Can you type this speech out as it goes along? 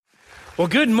Well,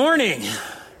 good morning.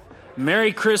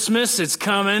 Merry Christmas. It's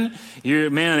coming.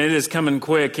 Man, it is coming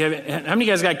quick. How many of you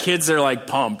guys got kids that are like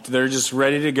pumped? They're just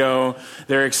ready to go.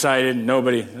 They're excited.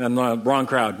 Nobody. I'm not, wrong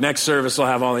crowd. Next service will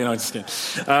have all the, just kidding.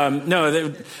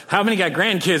 How many got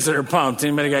grandkids that are pumped?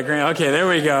 Anybody got Okay, there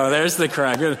we go. There's the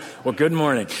crowd. Good. Well, good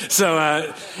morning. So,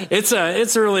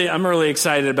 I'm really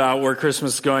excited about where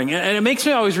Christmas is going. And it makes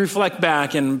me always reflect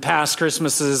back in past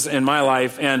Christmases in my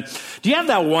life. And do you have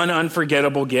that one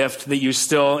unforgettable gift that you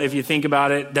still, if you think about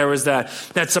it, there was that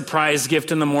surprise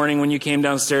gift in the morning when you came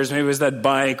downstairs? Maybe it was that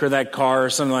bike or that car or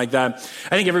something like that.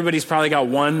 I think everybody's probably got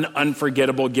one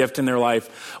unforgettable gift in their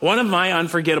life. One of my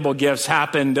unforgettable gifts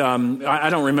happened, I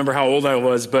don't remember how old I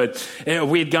was, but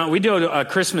we do a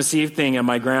Christmas Eve thing at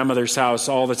my grandmother's house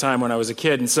all the time when I was a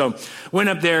kid. And so went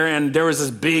up there and there was this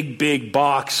big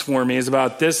box for me. It was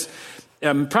about this.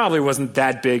 Probably wasn't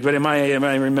that big, but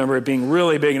I remember it being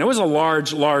really big. And it was a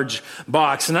large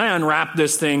box. And I unwrapped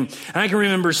this thing, and I can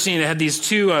remember seeing it had these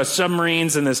two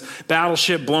submarines and this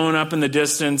battleship blowing up in the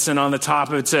distance. And on the top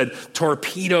of it said,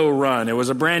 Torpedo Run. It was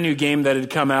a brand new game that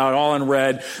had come out, all in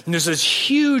red. And there's this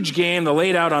huge game that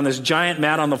laid out on this giant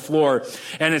mat on the floor.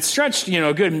 And it stretched,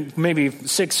 a good maybe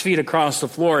 6 feet across the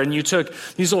floor. And you took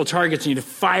these little targets and you'd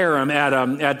fire them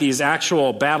at these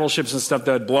actual battleships and stuff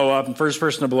that would blow up. And first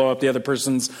person to blow up, the other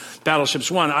person's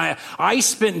battleships won. I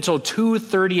spent until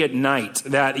 2:30 at night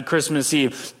that Christmas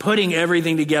Eve putting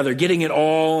everything together, getting it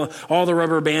all the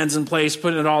rubber bands in place,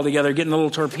 putting it all together, getting the little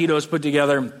torpedoes put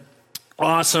together.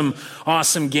 Awesome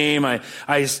game.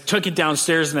 I took it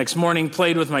downstairs the next morning,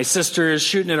 played with my sisters,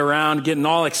 shooting it around, getting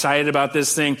all excited about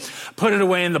this thing, put it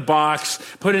away in the box,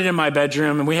 put it in my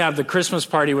bedroom, and we have the Christmas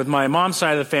party with my mom's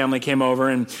side of the family came over.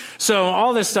 And so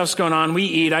all this stuff's going on. We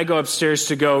eat. I go upstairs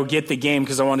to go get the game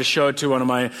because I want to show it to one of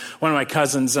my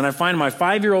cousins. And I find my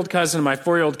 5-year-old cousin and my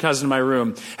 4-year-old cousin in my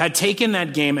room had taken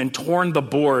that game and torn the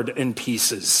board in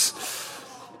pieces.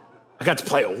 I got to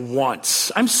play it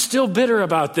once. I'm still bitter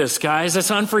about this, guys. That's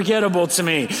unforgettable to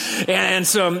me. And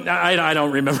so I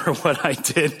don't remember what I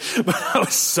did, but I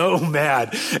was so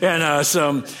mad. And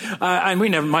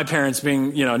my parents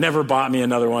never bought me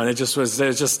another one. It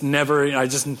just never,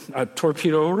 a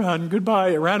torpedo run,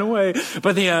 goodbye, it ran away.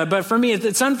 But for me,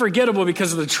 it's unforgettable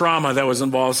because of the trauma that was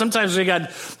involved. Sometimes we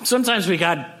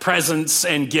got presents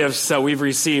and gifts that we've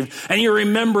received, and you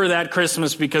remember that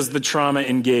Christmas because the trauma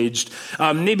engaged.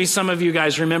 Maybe some of you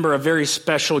guys remember a very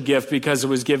special gift because it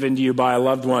was given to you by a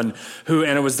loved one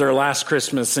and it was their last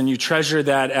Christmas, and you treasure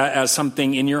that as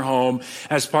something in your home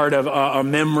as part of a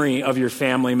memory of your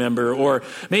family member. Or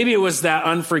maybe it was that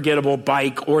unforgettable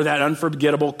bike or that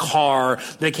unforgettable car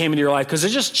that came into your life because it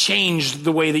just changed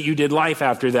the way that you did life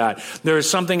after that. There was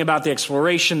something about the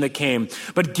exploration that came.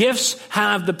 But gifts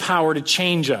have the power to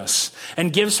change us,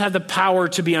 and gifts have the power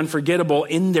to be unforgettable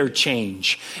in their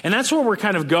change. And that's where we're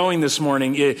kind of going this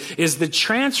morning, is the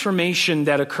transformation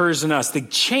that occurs in us, the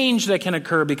change that can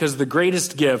occur because of the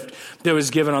greatest gift that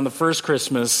was given on the first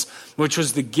Christmas, which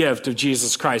was the gift of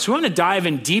Jesus Christ. We want to dive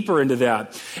in deeper into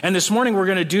that. And this morning we're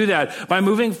going to do that by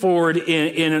moving forward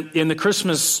in the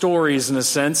Christmas stories in a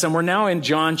sense. And we're now in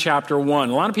John chapter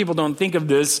 1. A lot of people don't think of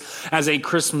this as a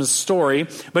Christmas story,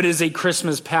 but it is a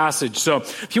Christmas passage. So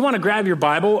if you want to grab your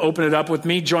Bible, open it up with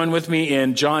me, join with me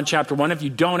in John chapter 1. If you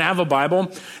don't have a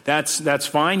Bible, that's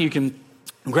fine. You can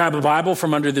grab a Bible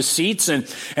from under the seats and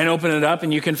open it up,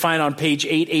 and you can find on page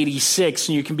 886,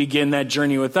 and you can begin that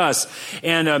journey with us.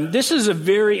 And this is a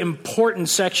very important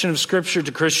section of Scripture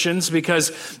to Christians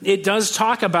because it does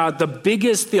talk about the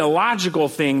biggest theological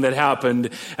thing that happened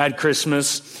at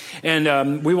Christmas,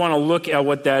 and we want to look at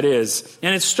what that is.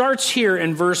 And it starts here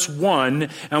in verse 1,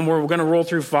 and we're going to roll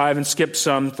through 5 and skip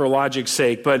some for logic's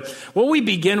sake. But what we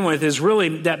begin with is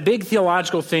really that big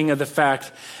theological thing of the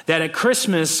fact that at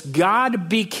Christmas, God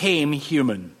became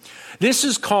human. This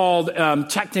is called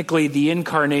technically the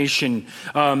incarnation.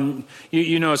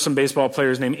 You know some baseball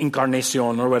players named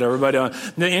Encarnacion or whatever, but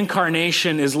the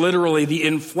incarnation is literally the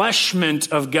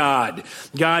enfleshment of God.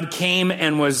 God came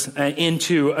and was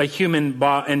into a human.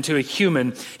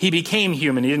 He became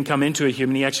human. He didn't come into a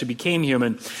human. He actually became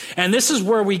human. And this is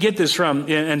where we get this from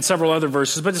in several other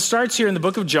verses. But it starts here in the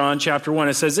book of John, chapter 1.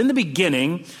 It says, "In the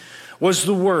beginning was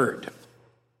the Word.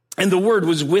 And the Word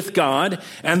was with God,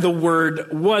 and the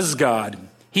Word was God.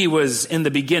 He was in the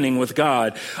beginning with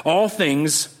God. All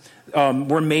things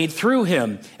were made through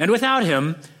him, and without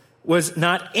him was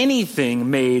not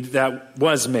anything made that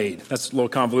was made." That's a little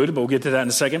convoluted, but we'll get to that in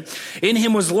a second. "In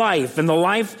him was life, and the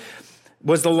life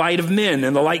was the light of men,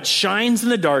 and the light shines in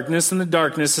the darkness, and the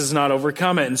darkness has not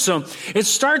overcome it. And so it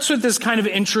starts with this kind of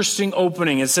interesting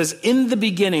opening. It says, in the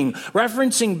beginning,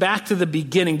 referencing back to the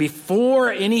beginning,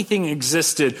 before anything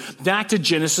existed, back to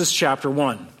Genesis chapter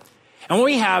 1. And what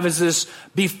we have is this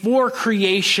before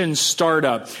creation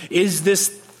startup, is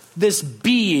this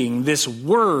being, this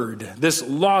word, this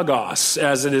logos,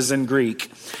 as it is in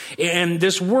Greek. And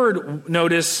this word,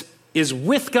 notice, is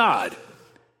with God.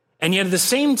 And yet at the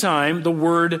same time, the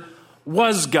Word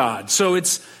was God. So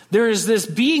there is this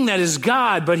being that is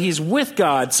God, but he's with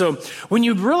God. So when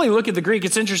you really look at the Greek,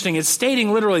 it's interesting. It's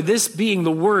stating literally this being,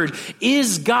 the Word,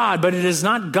 is God, but it is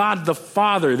not God the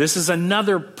Father. This is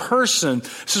another person.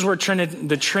 This is where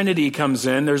the Trinity comes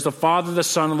in. There's the Father, the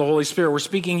Son, and the Holy Spirit. We're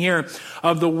speaking here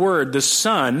of the Word, the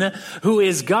Son, who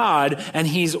is God, and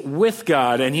he's with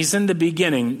God, and he's in the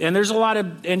beginning. And there's a lot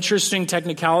of interesting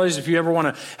technicalities. If you ever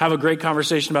want to have a great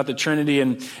conversation about the Trinity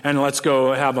and let's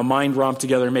go have a mind romp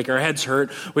together and make our heads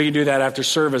hurt, we can do that after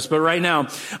service. But right now,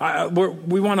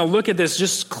 we want to look at this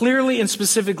just clearly and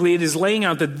specifically. It is laying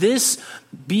out that this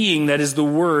being that is the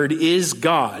Word is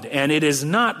God, and it is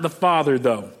not the Father,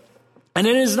 though. And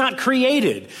it is not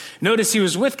created. Notice he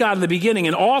was with God in the beginning,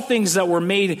 and all things that were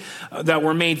made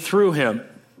through him.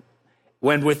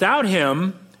 When without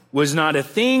him was not a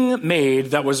thing made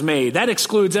that was made. That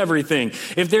excludes everything.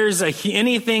 If there's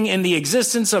anything in the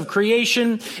existence of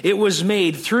creation, it was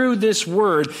made through this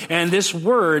Word, and this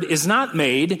Word is not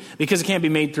made because it can't be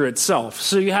made through itself.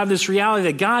 So you have this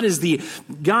reality that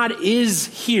God is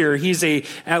here. He's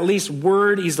at least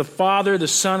Word. He's the Father, the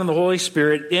Son, and the Holy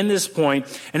Spirit in this point.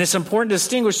 And it's important to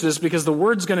distinguish this because the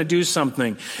Word's going to do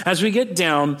something. As we get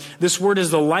down, this Word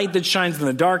is the light that shines in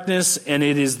the darkness, and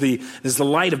it is the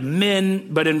light of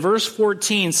men. But in verse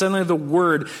 14, suddenly the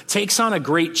Word takes on a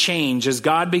great change as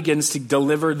God begins to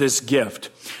deliver this gift.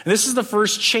 And this is the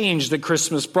first change that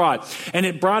Christmas brought. And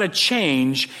it brought a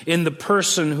change in the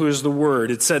person who is the Word.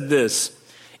 It said this,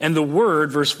 and the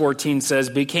Word, verse 14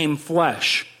 says, became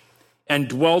flesh and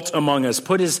dwelt among us,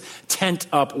 put his tent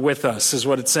up with us, is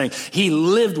what it's saying. He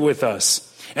lived with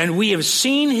us. And we have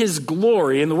seen his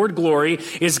glory, and the word glory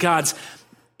is God's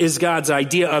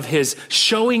idea of his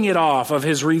showing it off, of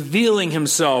his revealing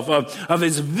himself, of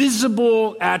his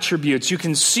visible attributes. You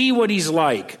can see what he's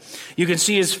like. You can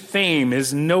see his fame,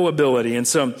 his knowability. And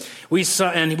so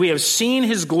we have seen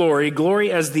his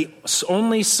glory as the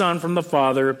only Son from the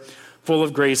Father, full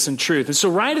of grace and truth. And so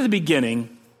right at the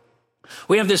beginning,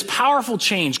 we have this powerful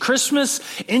change. Christmas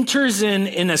enters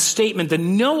in a statement that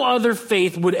no other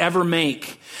faith would ever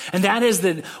make. And that is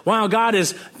that while God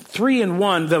is 3 in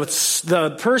 1,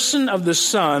 the person of the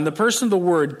Son, the person of the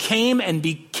Word, came and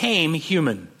became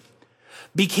human.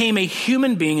 Became a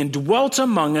human being and dwelt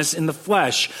among us in the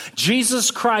flesh.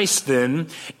 Jesus Christ, then,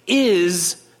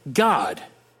 is God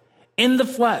in the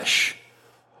flesh,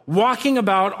 walking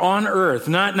about on earth,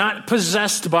 not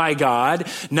possessed by God,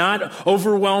 not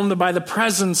overwhelmed by the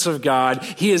presence of God.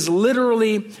 He is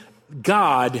literally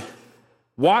God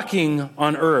walking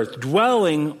on earth,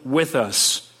 dwelling with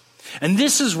us. And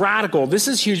this is radical. This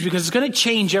is huge because it's going to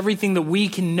change everything that we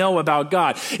can know about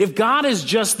God. If God is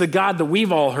just the God that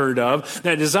we've all heard of,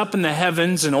 that is up in the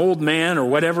heavens, an old man or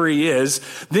whatever he is,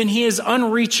 then he is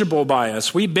unreachable by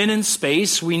us. We've been in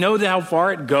space. We know how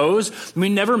far it goes. We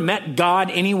never met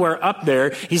God anywhere up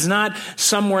there. He's not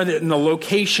somewhere in the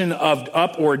location of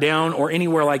up or down or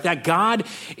anywhere like that. God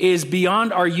is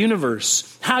beyond our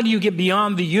universe. How do you get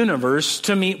beyond the universe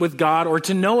to meet with God or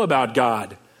to know about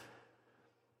God?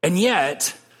 And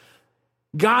yet,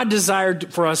 God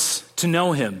desired for us to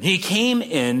know him. He came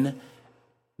in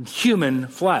human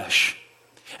flesh.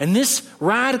 And this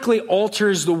radically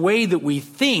alters the way that we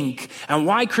think and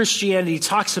why Christianity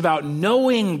talks about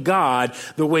knowing God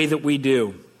the way that we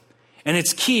do. And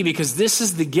it's key because this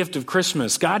is the gift of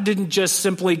Christmas. God didn't just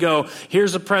simply go,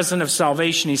 here's a present of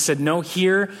salvation. He said, no,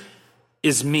 here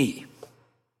is me.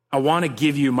 I want to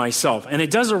give you myself. And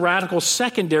it does a radical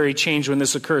secondary change when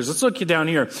this occurs. Let's look down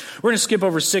here. We're going to skip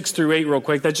over 6 through 8 real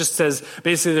quick. That just says,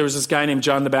 basically there was this guy named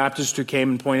John the Baptist who came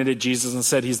and pointed at Jesus and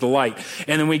said he's the light.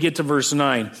 And then we get to verse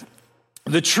 9.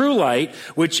 The true light,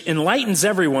 which enlightens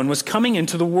everyone, was coming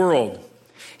into the world.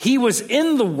 He was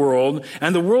in the world,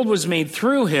 and the world was made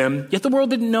through him, yet the world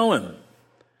didn't know him.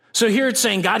 So here it's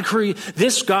saying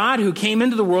this God who came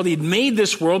into the world, he'd made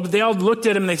this world, but they all looked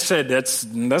at him and they said, that's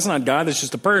not God, that's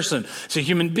just a person. It's a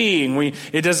human being. We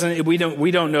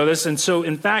don't know this. And so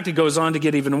in fact, it goes on to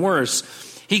get even worse.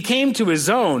 He came to his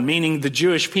own, meaning the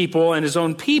Jewish people, and his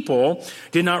own people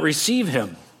did not receive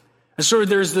him. And so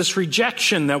there's this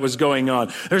rejection that was going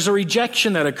on. There's a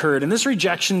rejection that occurred, and this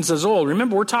rejection's as old.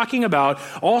 Remember, we're talking about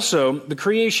also the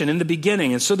creation in the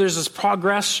beginning. And so there's this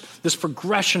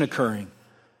progression occurring.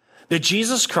 That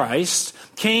Jesus Christ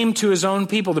came to his own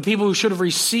people, the people who should have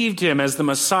received him as the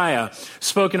Messiah.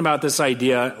 Spoken about this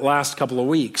idea last couple of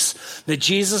weeks. That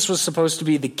Jesus was supposed to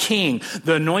be the king,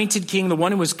 the anointed king, the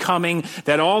one who was coming,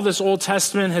 that all this Old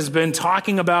Testament has been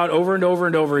talking about over and over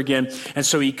and over again. And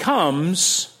so he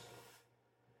comes,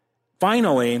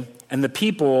 finally, and the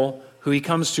people who he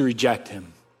comes to reject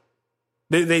him.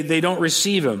 They don't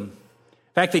receive him.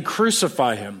 In fact, they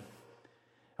crucify him.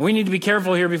 We need to be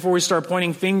careful here before we start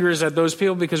pointing fingers at those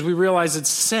people because we realize it's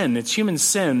sin. It's human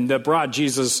sin that brought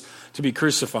Jesus to be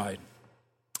crucified.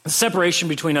 The separation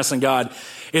between us and God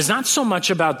is not so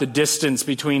much about the distance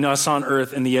between us on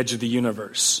earth and the edge of the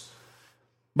universe,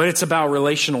 but it's about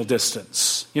relational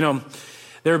distance. You know,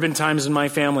 there have been times in my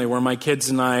family where my kids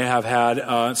and I have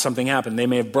had something happen. They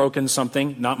may have broken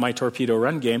something, not my torpedo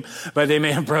run game, but they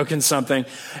may have broken something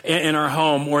in our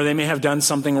home, or they may have done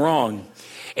something wrong.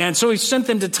 And so he sent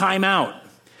them to time out.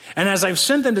 And as I've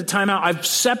sent them to time out, I've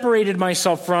separated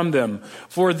myself from them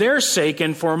for their sake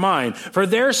and for mine. For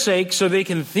their sake, so they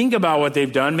can think about what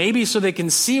they've done, maybe so they can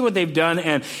see what they've done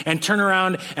and turn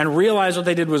around and realize what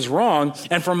they did was wrong.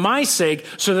 And for my sake,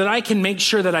 so that I can make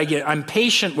sure that I'm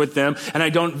patient with them and I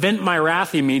don't vent my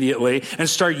wrath immediately and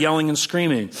start yelling and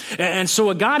screaming. And so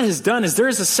what God has done is there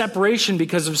is a separation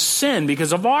because of sin,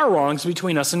 because of our wrongs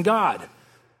between us and God.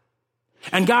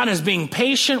 And God is being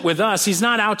patient with us. He's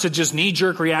not out to just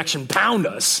knee-jerk reaction pound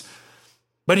us,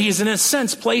 but he's in a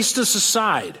sense placed us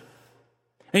aside.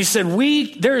 And he said,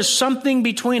 there is something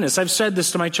between us. I've said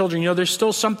this to my children, there's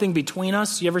still something between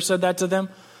us. You ever said that to them?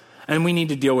 And we need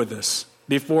to deal with this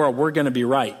before we're going to be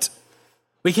right.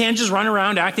 We can't just run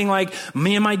around acting like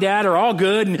me and my dad are all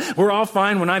good and we're all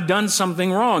fine when I've done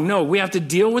something wrong. No, we have to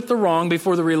deal with the wrong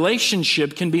before the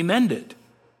relationship can be mended.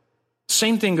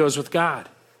 Same thing goes with God.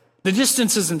 The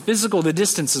distance isn't physical, the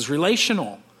distance is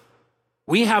relational.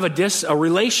 We have a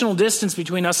relational distance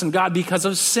between us and God because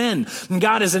of sin. And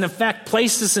God has in effect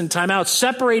placed us in time out,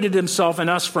 separated himself and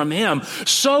us from him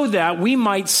so that we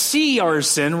might see our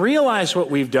sin, realize what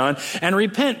we've done, and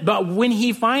repent. But when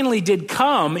he finally did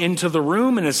come into the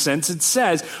room, in a sense, it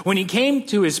says, when he came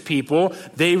to his people,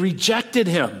 they rejected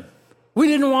him. We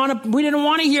didn't want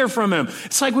to hear from him.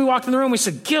 It's like we walked in the room, we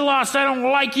said, "Get lost, I don't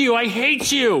like you, I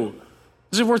hate you."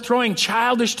 As if we're throwing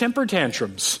childish temper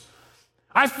tantrums.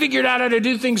 I figured out how to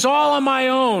do things all on my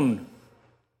own.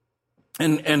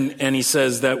 And he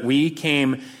says that we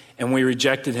came and we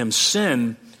rejected him.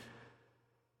 Sin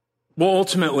will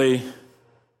ultimately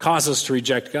cause us to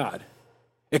reject God.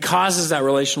 It causes that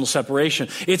relational separation.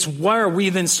 It's where we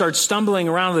then start stumbling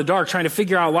around in the dark, trying to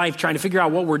figure out life, trying to figure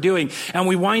out what we're doing. And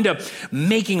we wind up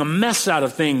making a mess out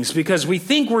of things because we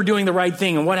think we're doing the right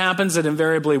thing. And what happens? It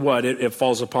invariably it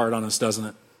falls apart on us, doesn't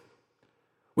it?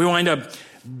 We wind up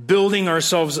building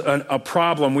ourselves a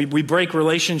problem. We break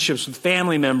relationships with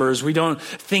family members.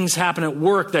 Things happen at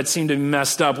work that seem to be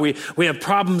messed up. We have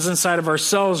problems inside of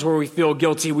ourselves where we feel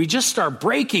guilty. We just start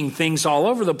breaking things all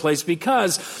over the place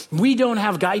because we don't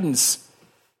have guidance.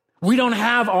 We don't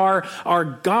have our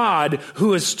God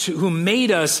who made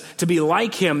us to be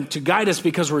like him to guide us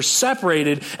because we're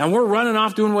separated and we're running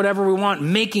off doing whatever we want,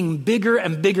 making bigger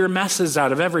and bigger messes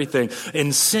out of everything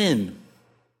in sin.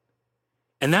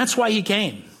 And that's why he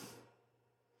came.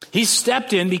 He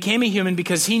stepped in, became a human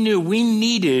because he knew we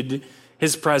needed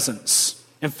his presence.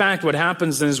 In fact, what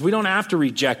happens then is we don't have to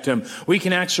reject him. We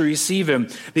can actually receive him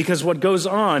because what goes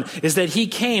on is that he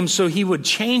came so he would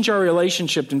change our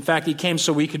relationship. In fact, he came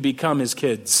so we could become his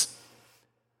kids.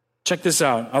 Check this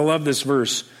out. I love this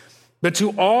verse. But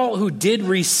to all who did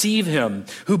receive him,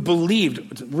 who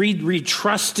believed,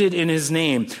 trusted in his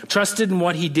name, trusted in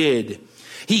what he did,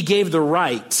 he gave the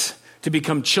right to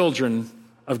become children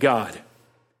of God.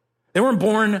 They weren't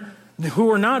born, who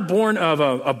were not born of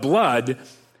a blood,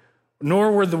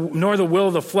 nor the will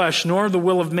of the flesh, nor the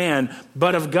will of man,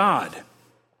 but of God.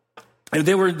 And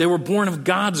they were born of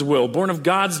God's will, born of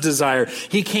God's desire.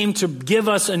 He came to give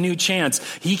us a new chance.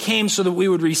 He came so that we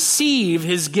would receive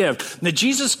his gift. Now,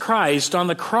 Jesus Christ on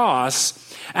the cross,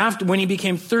 when he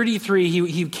became 33,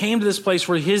 he came to this place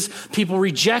where his people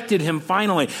rejected him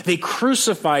finally. They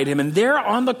crucified him. And there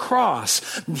on the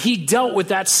cross, he dealt with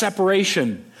that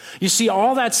separation. You see,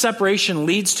 all that separation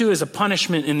leads to is a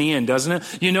punishment in the end, doesn't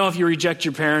it? You know, if you reject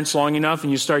your parents long enough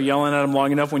and you start yelling at them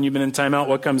long enough when you've been in timeout,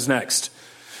 what comes next?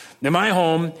 In my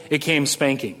home, it came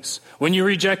spankings. When you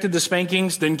rejected the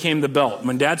spankings, then came the belt.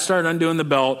 When dad started undoing the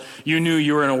belt, you knew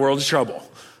you were in a world of trouble.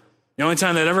 The only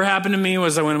time that ever happened to me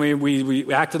was when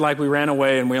we acted like we ran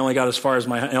away and we only got as far as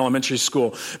my elementary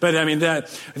school. But I mean,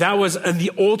 that was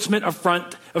the ultimate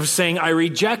affront of saying, I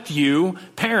reject you,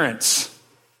 parents.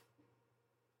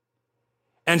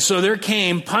 And so there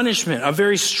came punishment, a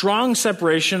very strong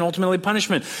separation, ultimately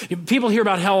punishment. People hear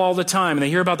about hell all the time, and they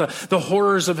hear about the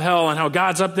horrors of hell and how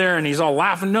God's up there and he's all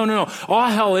laughing. No. All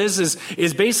hell is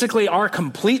basically our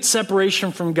complete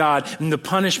separation from God and the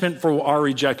punishment for our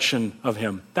rejection of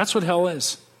him. That's what hell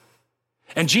is.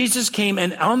 And Jesus came,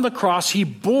 and on the cross, he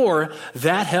bore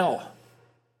that hell.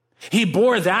 He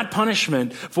bore that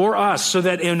punishment for us so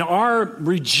that in our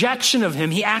rejection of him,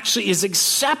 he actually is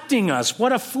accepting us.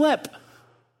 What a flip.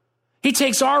 He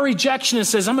takes our rejection and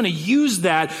says, I'm going to use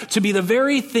that to be the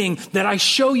very thing that I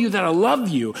show you that I love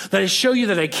you, that I show you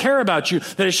that I care about you,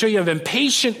 that I show you I've been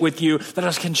patient with you, that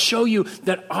I can show you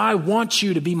that I want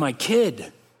you to be my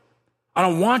kid. I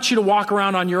don't want you to walk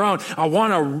around on your own. I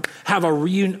want to have a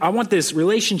reunion. I want this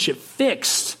relationship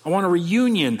fixed. I want a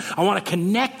reunion. I want it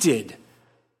connected.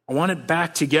 I want it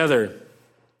back together.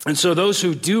 And so those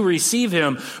who do receive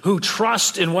him, who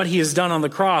trust in what he has done on the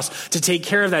cross to take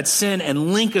care of that sin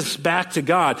and link us back to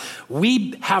God,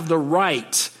 we have the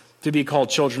right to be called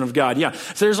children of God. Yeah,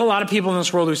 so there's a lot of people in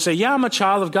this world who say, yeah, I'm a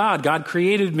child of God. God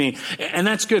created me. And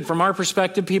that's good. From our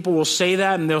perspective, people will say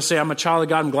that and they'll say, I'm a child of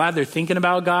God. I'm glad they're thinking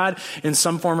about God in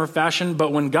some form or fashion.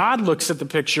 But when God looks at the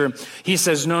picture, he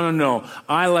says, no.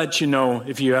 I let you know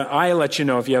if you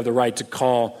have the right to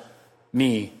call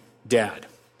me dad.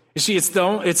 You see, it's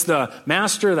the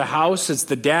master of the house. It's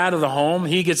the dad of the home.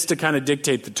 He gets to kind of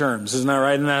dictate the terms. Isn't that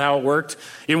right? Isn't that how it worked?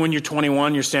 Even when you're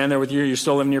 21, you're standing there with you're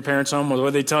still living in your parents' home. What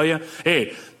do they tell you?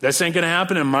 Hey, this ain't going to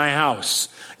happen in my house.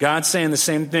 God's saying the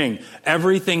same thing.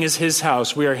 Everything is his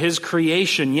house. We are his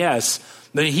creation, yes.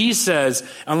 But he says,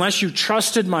 unless you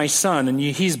trusted my son and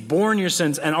he's borne your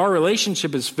sins and our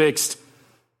relationship is fixed,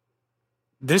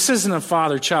 this isn't a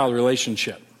father-child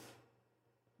relationship.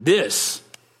 This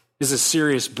is a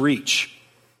serious breach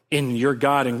in your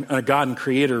God and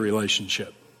creator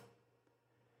relationship.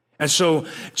 And so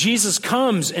Jesus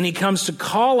comes, and he comes to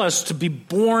call us to be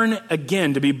born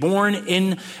again, to be born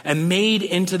in and made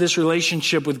into this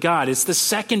relationship with God. It's the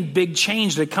second big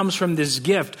change that comes from this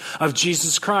gift of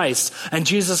Jesus Christ. And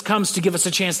Jesus comes to give us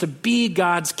a chance to be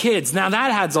God's kids. Now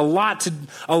that adds a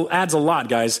lot,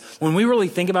 guys. When we really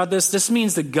think about this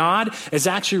means that God is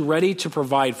actually ready to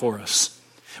provide for us.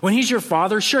 When he's your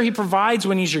father, sure, he provides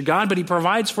when he's your God, but he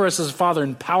provides for us as a father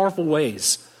in powerful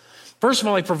ways. First of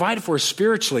all, he provided for us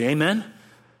spiritually, amen?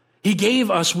 He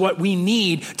gave us what we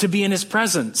need to be in his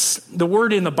presence. The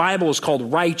word in the Bible is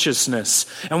called righteousness.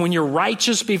 And when you're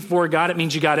righteous before God, it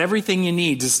means you got everything you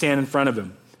need to stand in front of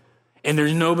him. And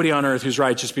there's nobody on earth who's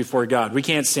righteous before God. We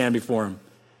can't stand before him.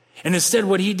 And instead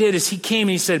what he did is he came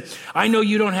and he said, I know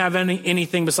you don't have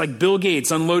anything, but it's like Bill Gates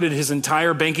unloaded his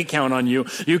entire bank account on you.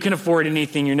 You can afford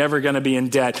anything. You're never going to be in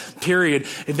debt, period.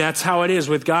 And that's how it is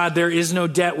with God. There is no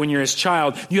debt when you're his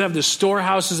child. You have the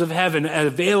storehouses of heaven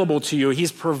available to you.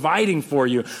 He's providing for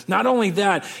you. Not only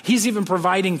that, he's even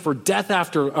providing for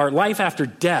life after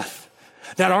death.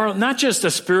 That are not just a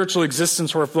spiritual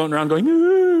existence where we're floating around going,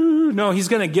 ooh. No, he's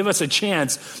going to give us a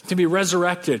chance to be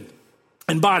resurrected.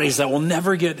 And bodies that will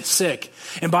never get sick,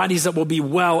 and bodies that will be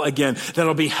well again,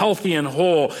 that'll be healthy and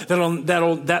whole,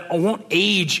 that won't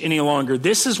age any longer.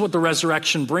 This is what the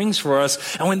resurrection brings for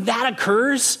us. And when that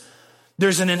occurs,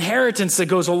 there's an inheritance that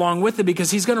goes along with it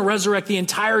because he's going to resurrect the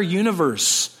entire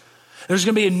universe. There's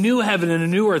going to be a new heaven and a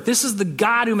new earth. This is the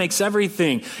God who makes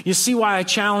everything. You see why I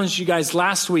challenged you guys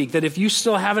last week that if you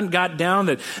still haven't got down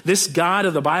that this God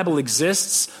of the Bible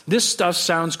exists, this stuff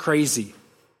sounds crazy.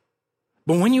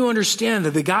 But when you understand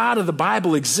that the God of the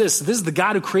Bible exists, this is the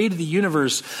God who created the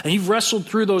universe, and you've wrestled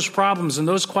through those problems and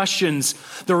those questions,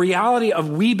 the reality of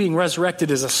we being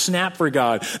resurrected is a snap for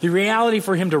God. The reality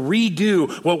for him to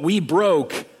redo what we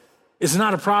broke is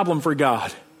not a problem for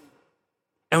God.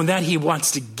 And that he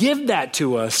wants to give that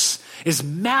to us is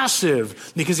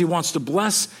massive because he wants to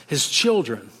bless his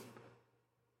children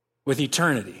with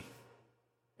eternity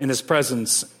in his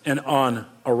presence and on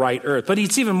a right earth. But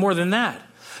it's even more than that.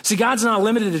 See, God's not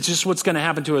limited to just what's going to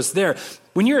happen to us there.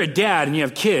 When you're a dad and you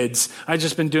have kids, I've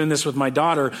just been doing this with my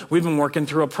daughter. We've been working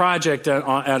through a project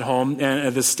at home,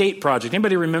 and the state project.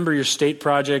 Anybody remember your state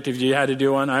project if you had to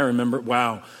do one? I remember.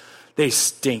 Wow, they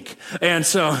stink. And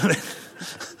so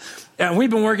and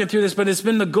we've been working through this, but it's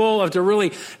been the goal of to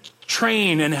really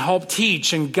train and help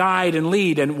teach and guide and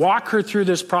lead and walk her through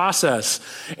this process.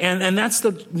 And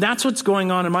that's what's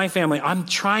going on in my family. I'm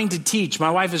trying to teach.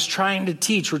 My wife is trying to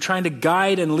teach. We're trying to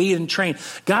guide and lead and train.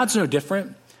 God's no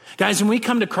different. Guys, when we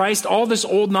come to Christ, all this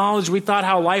old knowledge, we thought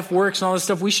how life works and all this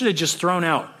stuff, we should have just thrown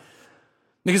out.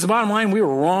 Because the bottom line, we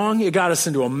were wrong. It got us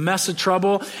into a mess of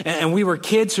trouble. And we were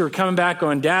kids who were coming back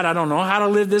going, Dad, I don't know how to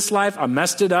live this life. I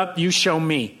messed it up. You show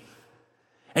me.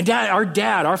 And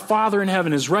Dad, our Father in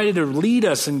heaven is ready to lead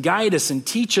us and guide us and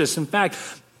teach us. In fact,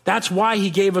 that's why he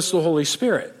gave us the Holy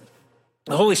Spirit.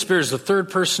 The Holy Spirit is the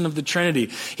third person of the Trinity.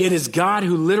 It is God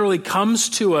who literally comes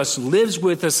to us, lives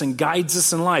with us, and guides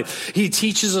us in life. He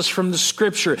teaches us from the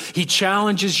Scripture. He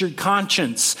challenges your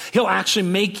conscience. He'll actually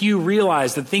make you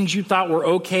realize that things you thought were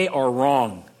okay are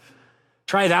wrong.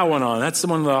 Try that one on. That's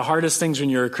one of the hardest things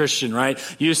when you're a Christian, right?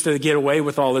 You used to get away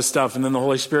with all this stuff, and then the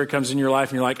Holy Spirit comes in your life,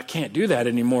 and you're like, I can't do that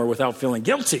anymore without feeling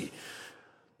guilty.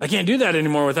 I can't do that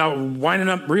anymore without winding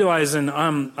up realizing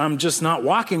I'm just not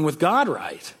walking with God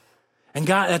right. And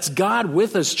that's God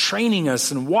with us, training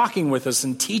us and walking with us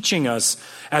and teaching us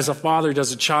as a father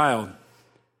does a child.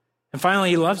 And finally,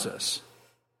 he loves us.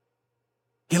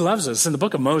 He loves us. In the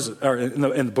book of Moses, or in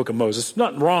the book of Moses,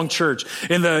 not wrong church.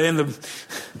 In the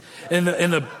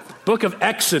book of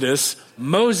Exodus,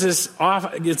 Moses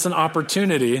gets an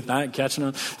opportunity. Not catching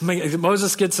on.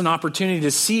 Moses gets an opportunity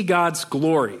to see God's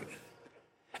glory.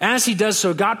 As he does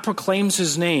so, God proclaims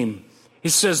his name. He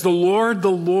says, the Lord,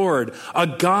 a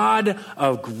God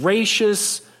of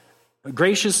graciousness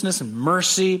and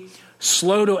mercy,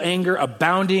 slow to anger,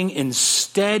 abounding in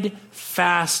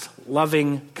steadfast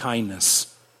loving kindness.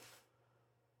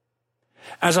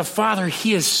 As a father,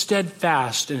 he is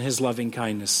steadfast in his loving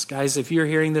kindness. Guys, if you're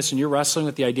hearing this and you're wrestling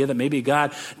with the idea that maybe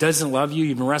God doesn't love you,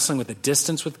 you've been wrestling with a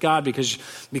distance with God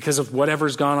because of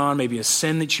whatever's gone on, maybe a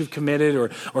sin that you've committed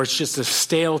or it's just a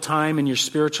stale time in your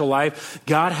spiritual life,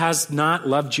 God has not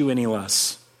loved you any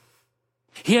less.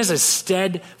 He has a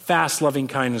steadfast loving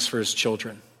kindness for his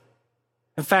children.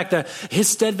 In fact, his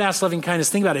steadfast loving kindness,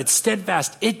 think about it, it's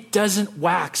steadfast. It doesn't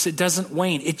wax. It doesn't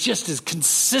wane. It just is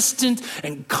consistent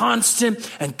and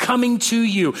constant and coming to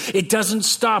you. It doesn't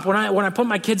stop. When I put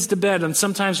my kids to bed, and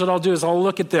sometimes what I'll do is I'll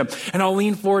look at them and I'll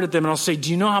lean forward at them and I'll say, do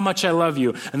you know how much I love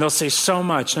you? And they'll say, so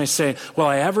much. And I say, will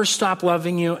I ever stop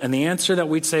loving you? And the answer that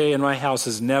we'd say in my house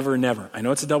is never, never. I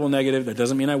know it's a double negative. That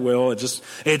doesn't mean I will.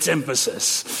 It's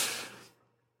emphasis.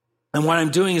 And what I'm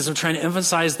doing is I'm trying to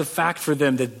emphasize the fact for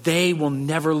them that they will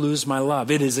never lose my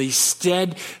love. It is a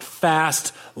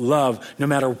steadfast love. No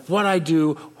matter what I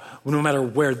do, no matter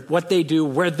what they do,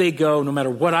 where they go, no matter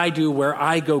what I do, where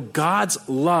I go, God's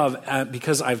love,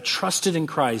 because I've trusted in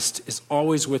Christ, is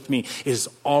always with me, is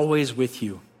always with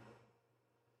you.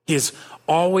 He is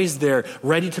always there,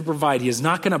 ready to provide. He is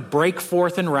not going to break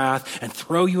forth in wrath and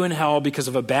throw you in hell because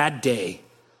of a bad day.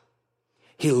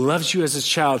 He loves you as his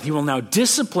child. He will now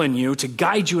discipline you to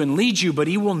guide you and lead you, but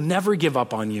he will never give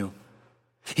up on you.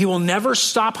 He will never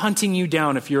stop hunting you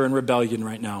down if you're in rebellion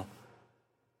right now.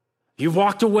 If you've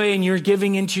walked away and you're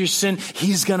giving into your sin,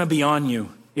 he's going to be on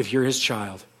you if you're his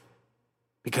child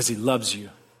because he loves you.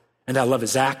 And that love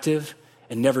is active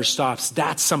and never stops.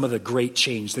 That's some of the great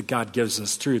change that God gives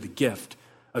us through the gift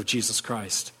of Jesus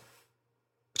Christ.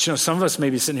 But some of us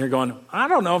may be sitting here going, I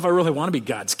don't know if I really want to be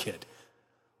God's kid.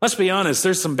 Let's be honest,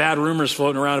 there's some bad rumors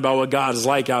floating around about what God is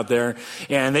like out there,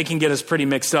 and they can get us pretty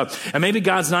mixed up. And maybe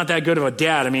God's not that good of a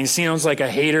dad. I mean, he sounds like a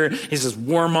hater. He's this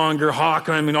warmonger, hawk.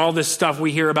 I mean, all this stuff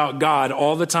we hear about God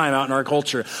all the time out in our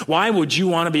culture. Why would you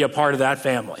want to be a part of that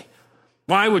family?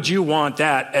 Why would you want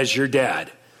that as your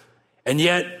dad? And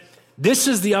yet, this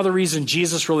is the other reason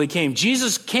Jesus really came.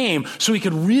 Jesus came so he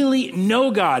could really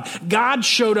know God. God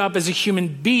showed up as a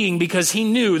human being because he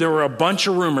knew there were a bunch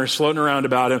of rumors floating around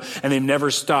about him, and they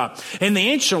never stopped. In the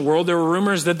ancient world, there were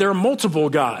rumors that there are multiple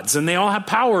gods, and they all have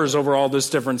powers over all this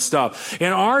different stuff.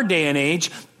 In our day and age,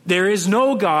 there is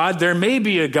no God. There may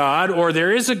be a God, or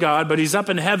there is a God, but he's up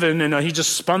in heaven, and he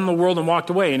just spun the world and walked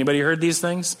away. Anybody heard these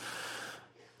things?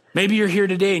 Maybe you're here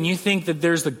today, and you think that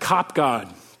there's the cop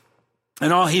God.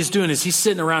 And all he's doing is he's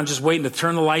sitting around just waiting to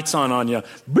turn the lights on you.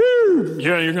 Boom!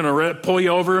 Yeah, you're going to pull you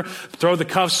over, throw the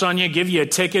cuffs on you, give you a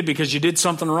ticket because you did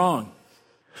something wrong.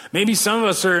 Maybe some of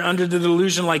us are under the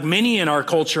delusion, like many in our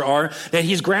culture are, that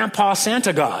he's Grandpa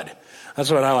Santa God.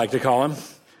 That's what I like to call him.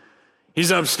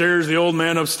 He's upstairs, the old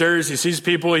man upstairs. He sees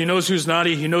people. He knows who's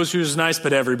naughty. He knows who's nice,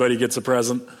 but everybody gets a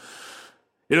present.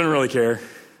 He doesn't really care.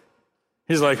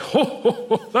 He's like,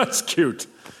 oh, that's cute.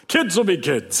 Kids will be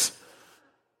kids.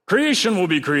 Creation will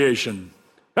be creation.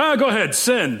 Go ahead,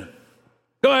 sin.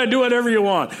 Go ahead, do whatever you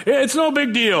want. It's no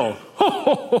big deal.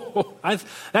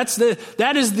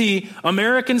 That is the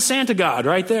American Santa God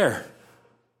right there.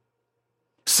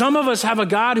 Some of us have a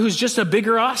God who's just a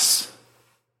bigger us.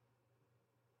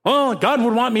 Well, God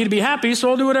would want me to be happy,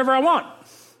 so I'll do whatever I want.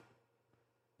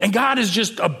 And God is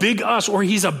just a big us, or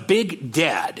he's a big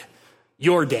dad,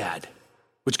 your dad,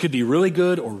 which could be really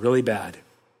good or really bad.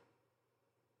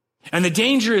 And the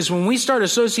danger is when we start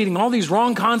associating all these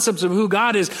wrong concepts of who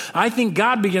God is, I think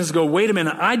God begins to go, wait a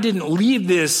minute, I didn't leave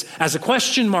this as a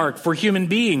question mark for human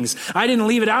beings. I didn't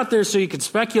leave it out there so you could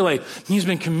speculate. He's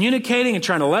been communicating and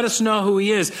trying to let us know who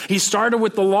he is. He started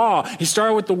with the law. He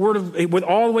started with the with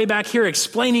all the way back here,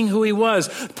 explaining who he was,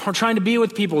 trying to be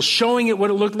with people, showing it what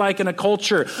it looked like in a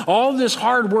culture. All this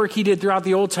hard work he did throughout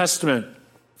the Old Testament.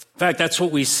 In fact, that's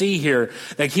what we see here,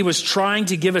 that he was trying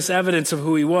to give us evidence of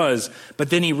who he was, but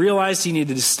then he realized he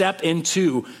needed to step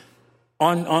onto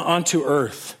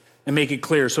earth and make it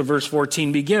clear. So verse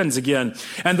 14 begins again.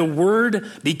 And the Word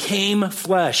became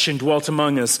flesh and dwelt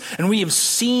among us, and we have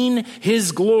seen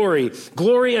his glory,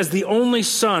 glory as the only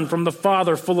Son from the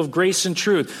Father, full of grace and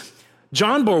truth.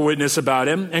 John bore witness about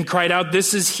him and cried out,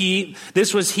 this was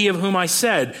he of whom I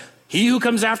said, he who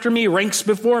comes after me ranks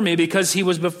before me because he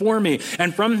was before me.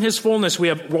 And from his fullness we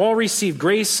have all received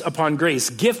grace upon grace,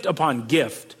 gift upon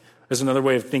gift. There's another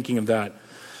way of thinking of that.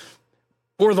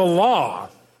 For the law,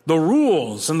 the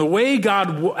rules, and the way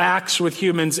God acts with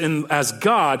humans as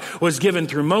God was given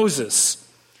through Moses.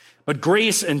 But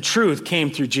grace and truth came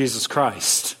through Jesus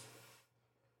Christ.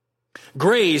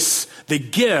 Grace, the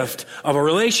gift of a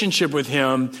relationship with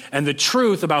him, and the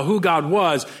truth about who God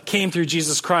was came through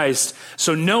Jesus Christ.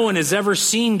 So no one has ever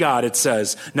seen God, it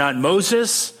says. Not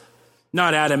Moses,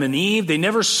 not Adam and Eve. They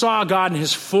never saw God in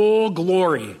his full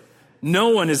glory. No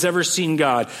one has ever seen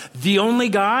God. The only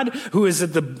God who is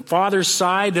at the Father's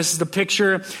side, this is the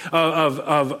picture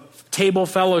of table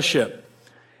fellowship.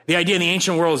 The idea in the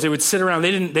ancient world is they would sit around.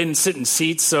 They didn't sit in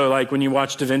seats. So like when you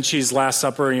watch Da Vinci's Last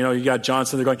Supper, you got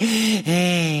Johnson, they're going,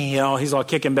 hey, he's all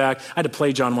kicking back. I had to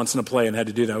play John once in a play and had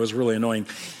to do that. It was really annoying,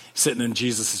 sitting in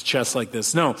Jesus' chest like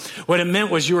this. No, what it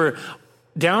meant was you were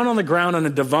down on the ground on a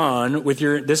divan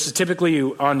this is typically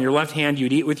on your left hand,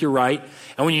 you'd eat with your right.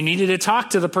 And when you needed to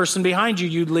talk to the person behind you,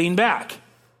 you'd lean back.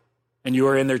 And you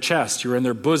were in their chest, you were in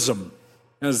their bosom,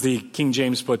 as the King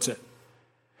James puts it.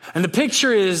 And the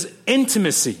picture is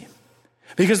intimacy,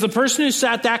 because the person who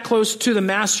sat that close to the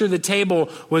master of the table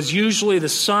was usually the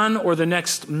son or the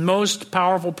next most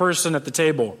powerful person at the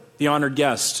table, the honored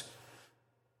guest,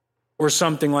 or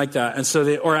something like that. And so,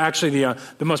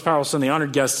 the most powerful son, the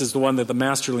honored guest, is the one that the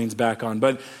master leans back on.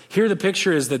 But here the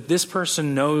picture is that this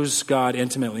person knows God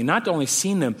intimately, not only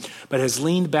seen them, but has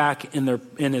leaned back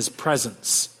in his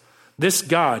presence. This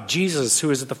God, Jesus,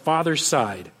 who is at the Father's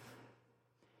side,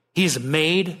 he's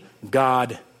made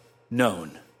God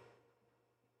known.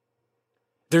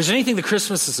 If there's anything that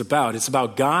Christmas is about, it's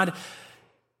about God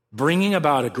bringing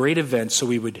about a great event so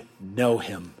we would know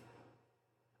him.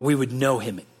 We would know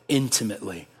him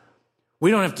intimately. We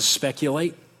don't have to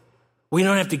speculate. We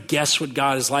don't have to guess what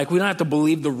God is like. We don't have to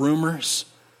believe the rumors.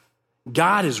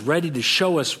 God is ready to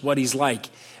show us what he's like.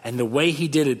 And the way he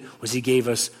did it was he gave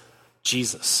us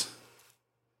Jesus.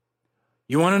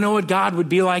 You want to know what God would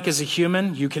be like as a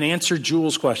human? You can answer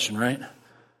Jules' question, right?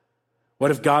 What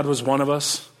if God was one of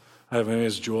us? Maybe it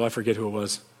was Jewel. I forget who it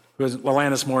was. It was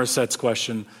Alanis Morissette's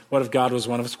question. What if God was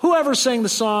one of us? Whoever sang the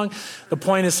song, the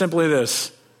point is simply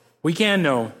this. We can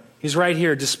know. He's right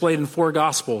here, displayed in 4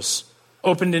 Gospels,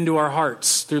 opened into our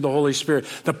hearts through the Holy Spirit.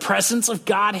 The presence of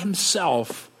God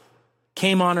himself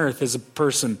came on earth as a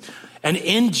person. And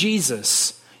in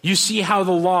Jesus, you see how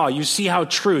the law, you see how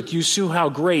truth, you see how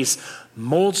grace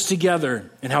molds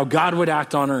together and how God would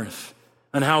act on earth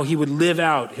and how he would live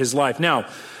out his life. Now,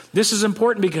 this is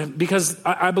important because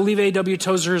I believe A.W.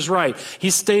 Tozer is right. He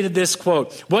stated this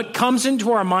quote, what comes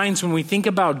into our minds when we think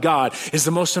about God is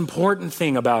the most important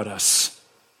thing about us.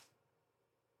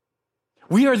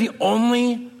 We are the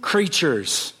only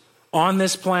creatures on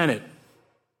this planet,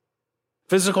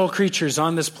 physical creatures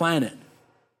on this planet,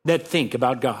 that think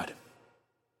about God.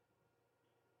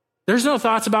 There's no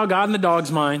thoughts about God in the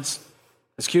dogs' minds,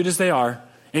 as cute as they are,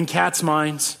 in cats'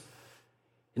 minds,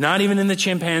 not even in the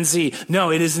chimpanzee.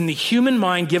 No, it is in the human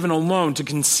mind given alone to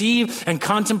conceive and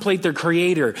contemplate their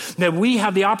creator that we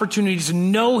have the opportunity to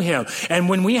know him. And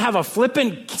when we have a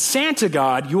flippant Santa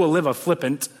God, you will live a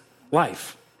flippant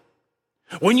life.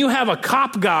 When you have a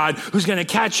cop God who's going to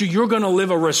catch you, you're going to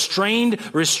live a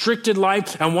restrained, restricted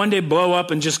life and one day blow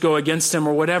up and just go against him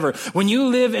or whatever. When you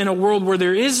live in a world where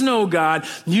there is no God,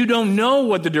 you don't know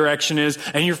what the direction is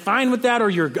and you're fine with that or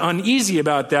you're uneasy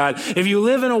about that. If you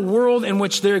live in a world in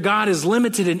which their God is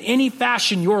limited in any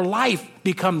fashion, your life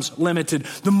becomes limited.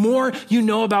 The more you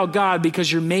know about God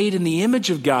because you're made in the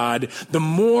image of God, the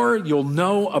more you'll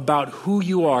know about who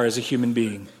you are as a human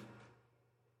being.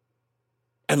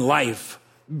 And life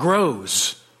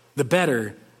grows the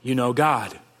better you know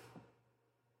God.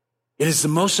 It is the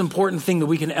most important thing that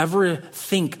we can ever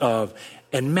think of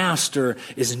and master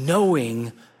is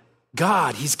knowing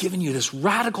God. He's given you this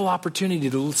radical opportunity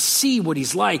to see what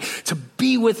he's like, to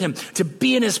be with him, to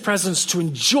be in his presence, to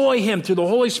enjoy him through the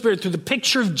Holy Spirit, through the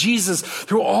picture of Jesus,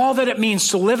 through all that it means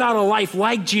to live out a life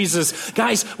like Jesus.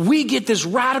 Guys, we get this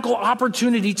radical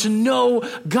opportunity to know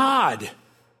God.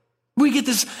 We get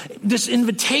this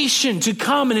invitation to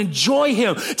come and enjoy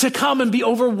him, to come and be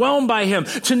overwhelmed by him,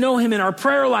 to know him in our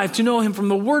prayer life, to know him from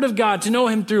the word of God, to know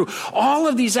him through all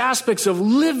of these aspects of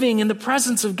living in the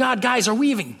presence of God. Guys, are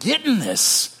we even getting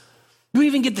this? Do we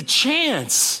even get the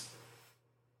chance?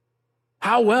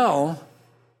 How well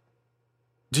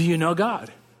do you know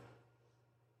God?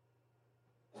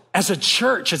 As a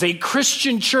church, as a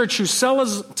Christian church who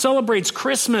celebrates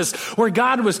Christmas, where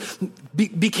God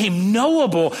became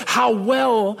knowable, how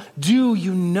well do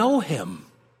you know him?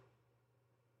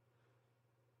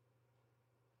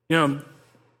 You know,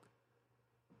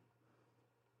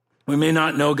 we may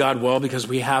not know God well because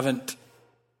we haven't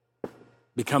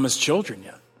become his children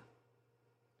yet.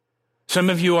 Some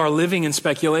of you are living in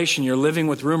speculation. You're living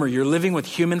with rumor. You're living with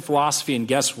human philosophy and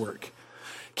guesswork.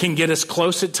 Can get us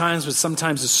close at times, but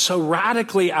sometimes is so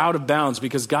radically out of bounds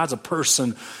because God's a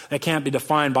person that can't be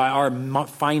defined by our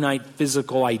finite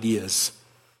physical ideas.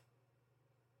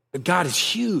 But God is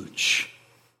huge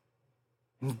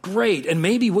and great. And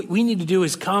maybe what we need to do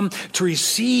is come to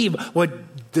receive what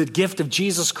the gift of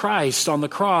Jesus Christ on the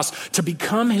cross, to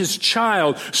become his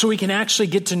child so we can actually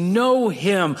get to know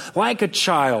him like a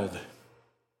child.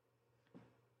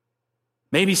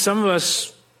 Maybe some of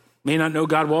us may not know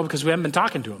God well because we haven't been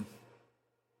talking to him.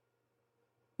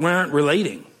 We aren't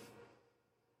relating.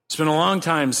 It's been a long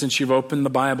time since you've opened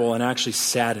the Bible and actually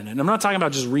sat in it. And I'm not talking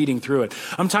about just reading through it.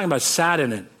 I'm talking about sat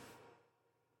in it.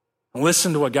 And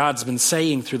listen to what God's been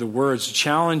saying through the words to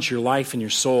challenge your life and your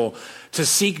soul, to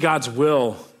seek God's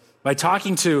will by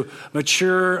talking to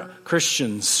mature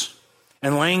Christians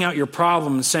and laying out your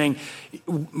problem and saying,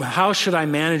 how should I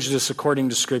manage this according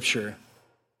to Scripture?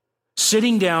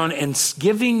 Sitting down and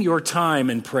giving your time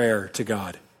in prayer to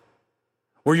God,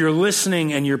 where you're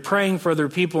listening and you're praying for other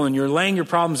people and you're laying your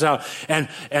problems out, and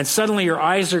suddenly your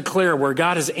eyes are clear, where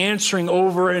God is answering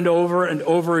over and over and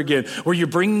over again, where you're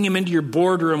bringing him into your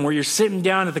boardroom, where you're sitting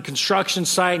down at the construction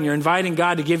site and you're inviting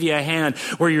God to give you a hand,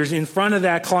 where you're in front of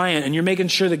that client and you're making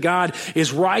sure that God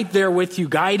is right there with you,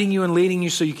 guiding you and leading you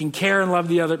so you can care and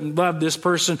love this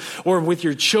person, or with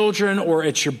your children, or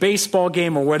at your baseball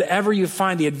game, or whatever you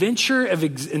find. The adventure of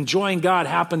enjoying God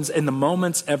happens in the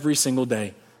moments every single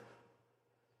day.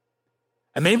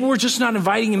 And maybe we're just not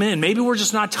inviting him in. Maybe we're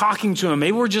just not talking to him.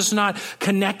 Maybe we're just not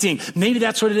connecting. Maybe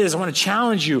that's what it is. I want to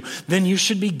challenge you. Then you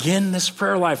should begin this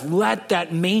prayer life. Let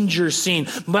that manger scene,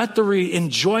 let the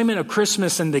enjoyment of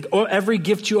Christmas and every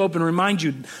gift you open remind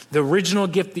you the original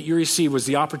gift that you received was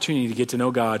the opportunity to get to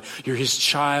know God. You're his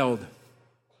child.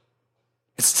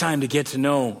 It's time to get to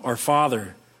know our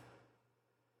Father.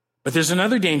 But there's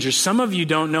another danger. Some of you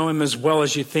don't know him as well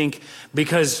as you think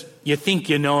because you think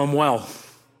you know him well.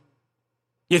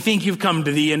 You think you've come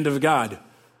to the end of God.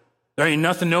 There ain't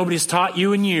nothing nobody's taught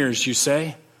you in years, you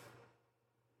say.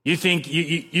 You think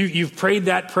you've prayed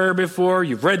that prayer before,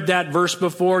 you've read that verse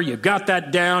before, you've got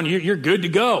that down, you're good to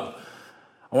go.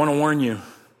 I want to warn you,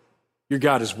 your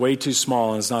God is way too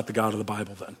small and is not the God of the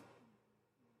Bible then.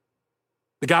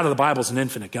 The God of the Bible is an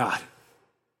infinite God.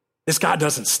 This God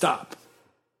doesn't stop.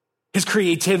 His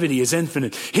creativity is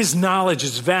infinite. His knowledge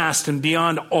is vast and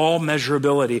beyond all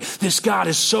measurability. This God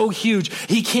is so huge,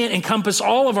 he can't encompass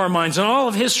all of our minds and all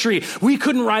of history. We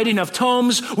couldn't write enough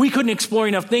tomes. We couldn't explore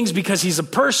enough things because he's a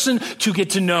person to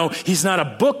get to know. He's not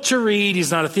a book to read. He's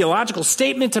not a theological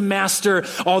statement to master.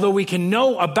 Although we can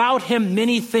know about him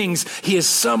many things, he is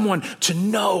someone to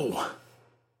know.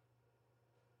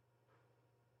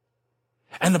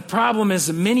 And the problem is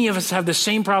that many of us have the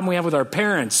same problem we have with our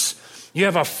parents. You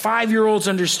have a 5-year-old's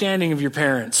understanding of your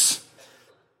parents.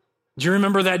 Do you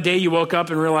remember that day you woke up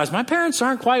and realized, my parents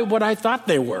aren't quite what I thought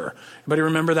they were? Anybody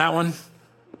remember that one?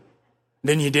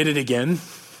 Then you did it again.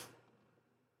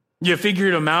 You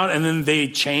figured them out and then they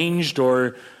changed,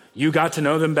 or you got to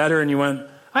know them better and you went,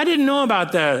 I didn't know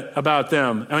about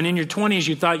them. And in your 20s,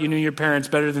 you thought you knew your parents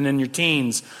better than in your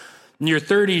teens. In your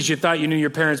 30s, you thought you knew your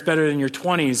parents better than your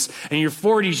 20s. In your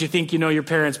 40s, you think you know your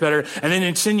parents better. And then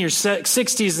it's in your 60s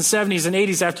and 70s and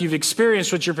 80s, after you've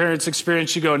experienced what your parents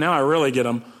experienced, you go, now I really get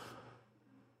them.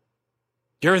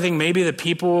 Do you ever think maybe that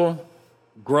people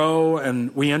grow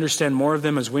and we understand more of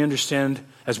them as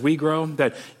we grow?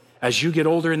 That as you get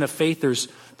older in the faith,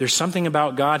 there's something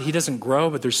about God. He doesn't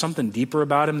grow, but there's something deeper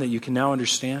about him that you can now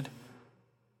understand.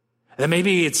 That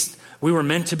maybe it's We were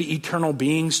meant to be eternal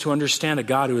beings to understand a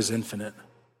God who is infinite,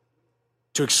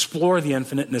 to explore the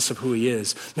infiniteness of who he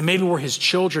is. And maybe we're his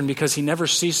children because he never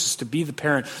ceases to be the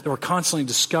parent that we're constantly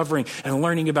discovering and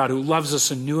learning about, who loves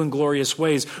us in new and glorious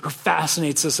ways, who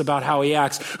fascinates us about how he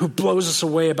acts, who blows us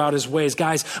away about his ways.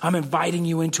 Guys, I'm inviting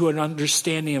you into an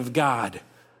understanding of God.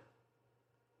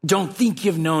 Don't think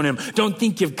you've known him. Don't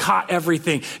think you've caught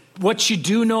everything. What you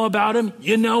do know about him,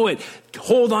 you know it.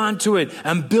 Hold on to it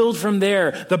and build from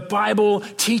there. The Bible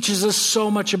teaches us so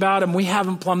much about him. We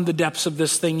haven't plumbed the depths of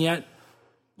this thing yet.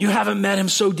 You haven't met him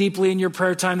so deeply in your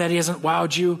prayer time that he hasn't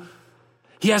wowed you.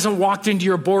 He hasn't walked into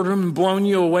your boardroom and blown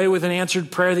you away with an answered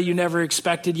prayer that you never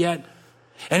expected yet.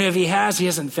 And if he has, he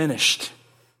hasn't finished.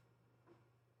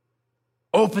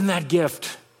 Open that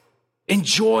gift.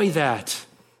 Enjoy that.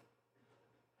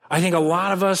 I think a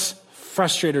lot of us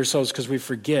frustrate ourselves because we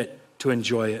forget to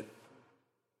enjoy it.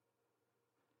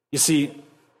 You see,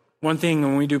 one thing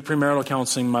when we do premarital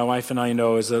counseling, my wife and I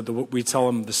know is that we tell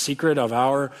them the secret of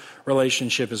our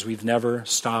relationship is we've never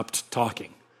stopped talking.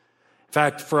 In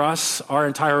fact, for us, our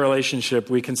entire relationship,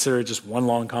 we consider it just one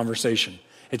long conversation.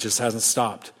 It just hasn't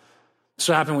stopped. That's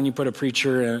what happened when you put a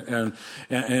preacher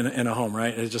in a home,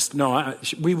 right?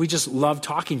 We just love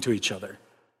talking to each other.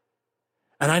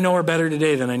 And I know her better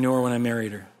today than I knew her when I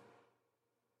married her.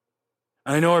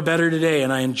 I know her better today,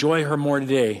 and I enjoy her more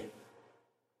today.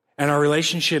 And our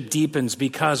relationship deepens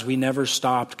because we never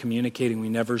stopped communicating. We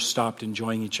never stopped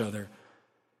enjoying each other.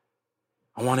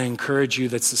 I want to encourage you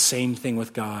that's the same thing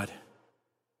with God.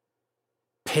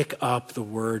 Pick up the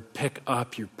word. Pick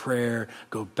up your prayer.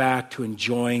 Go back to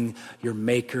enjoying your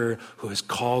Maker who has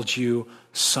called you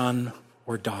son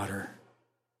or daughter.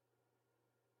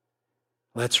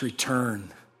 Let's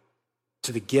return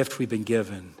to the gift we've been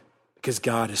given because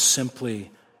God is simply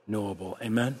knowable.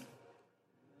 Amen?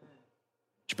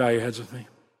 Would you bow your heads with me?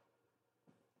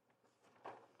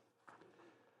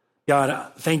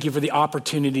 God, thank you for the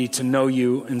opportunity to know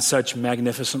you in such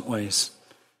magnificent ways.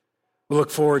 We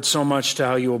look forward so much to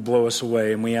how you will blow us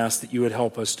away, and we ask that you would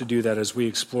help us to do that as we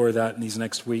explore that in these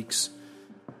next weeks.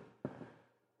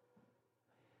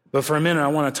 But for a minute, I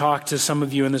want to talk to some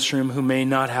of you in this room who may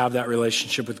not have that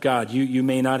relationship with God. You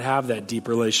may not have that deep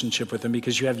relationship with him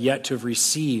because you have yet to have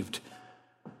received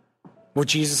what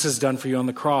Jesus has done for you on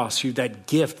the cross, that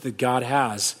gift that God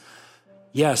has.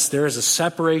 Yes, there is a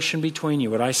separation between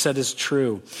you. What I said is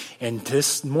true. And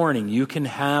this morning, you can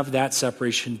have that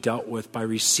separation dealt with by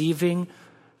receiving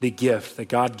the gift that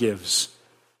God gives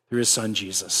through his son,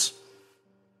 Jesus.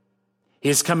 He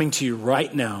is coming to you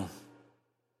right now.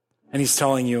 And he's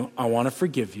telling you, I want to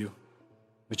forgive you,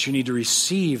 but you need to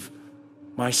receive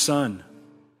my son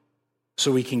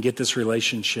so we can get this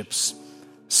relationship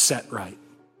set right.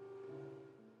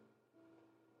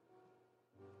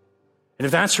 And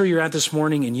if that's where you're at this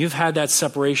morning and you've had that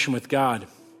separation with God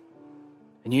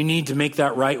and you need to make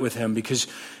that right with him because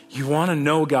you want to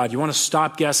know God, you want to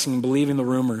stop guessing and believing the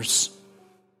rumors,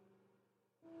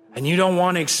 and you don't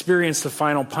want to experience the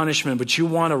final punishment, but you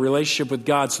want a relationship with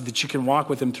God so that you can walk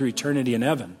with him through eternity in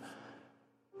heaven,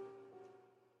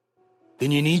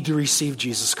 then you need to receive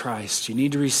Jesus Christ. You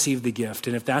need to receive the gift.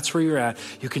 And if that's where you're at,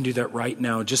 you can do that right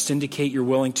now. Just indicate you're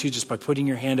willing to just by putting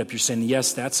your hand up. You're saying,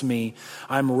 yes, that's me.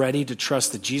 I'm ready to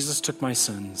trust that Jesus took my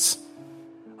sins.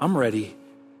 I'm ready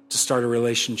to start a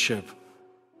relationship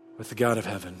with the God of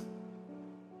heaven.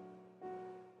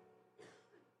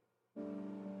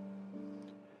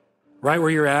 Right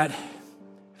where you're at,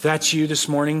 if that's you this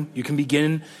morning, you can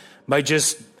begin by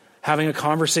just having a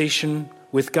conversation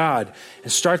with God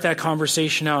and start that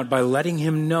conversation out by letting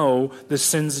him know the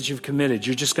sins that you've committed.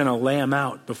 You're just going to lay them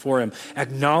out before him,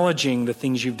 acknowledging the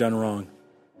things you've done wrong.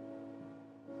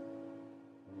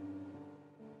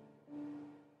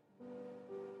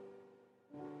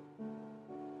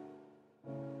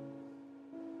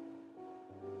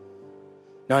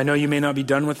 Now, I know you may not be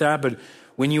done with that, but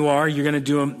when you are, you're going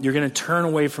to turn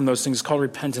away from those things. It's called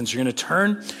repentance. You're going to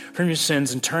turn from your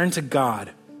sins and turn to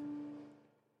God.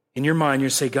 In your mind, you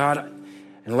say, God,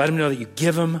 and let him know that you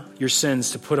give him your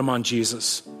sins to put them on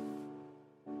Jesus.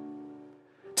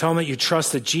 Tell him that you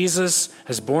trust that Jesus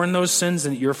has borne those sins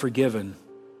and that you're forgiven.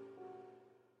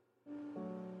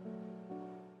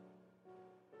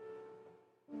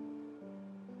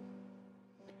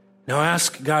 Now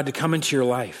ask God to come into your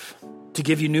life, to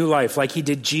give you new life like he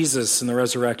did Jesus in the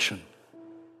resurrection.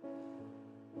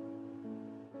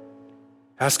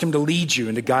 Ask him to lead you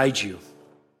and to guide you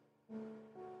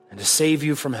and to save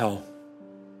you from hell.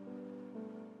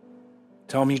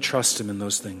 Tell him you trust him in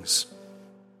those things.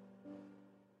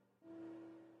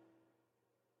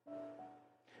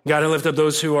 God, I lift up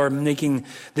those who are making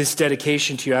this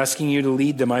dedication to you, asking you to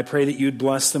lead them. I pray that you'd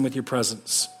bless them with your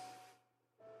presence.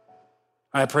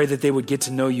 I pray that they would get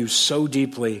to know you so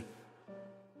deeply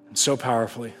and so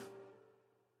powerfully.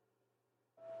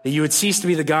 That you would cease to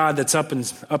be the God that's up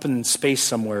in space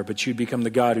somewhere, but you'd become the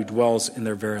God who dwells in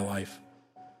their very life.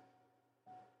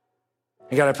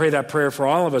 And God, I pray that prayer for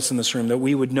all of us in this room, that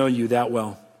we would know you that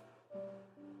well.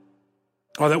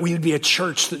 Or that we would be a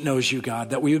church that knows you,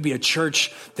 God. That we would be a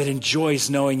church that enjoys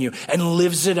knowing you and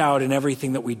lives it out in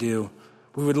everything that we do.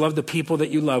 We would love the people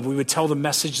that you love. We would tell the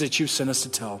message that you've sent us to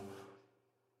tell.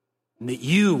 And that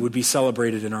you would be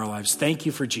celebrated in our lives. Thank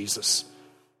you for Jesus.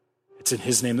 It's in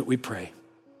his name that we pray.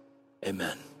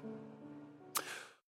 Amen.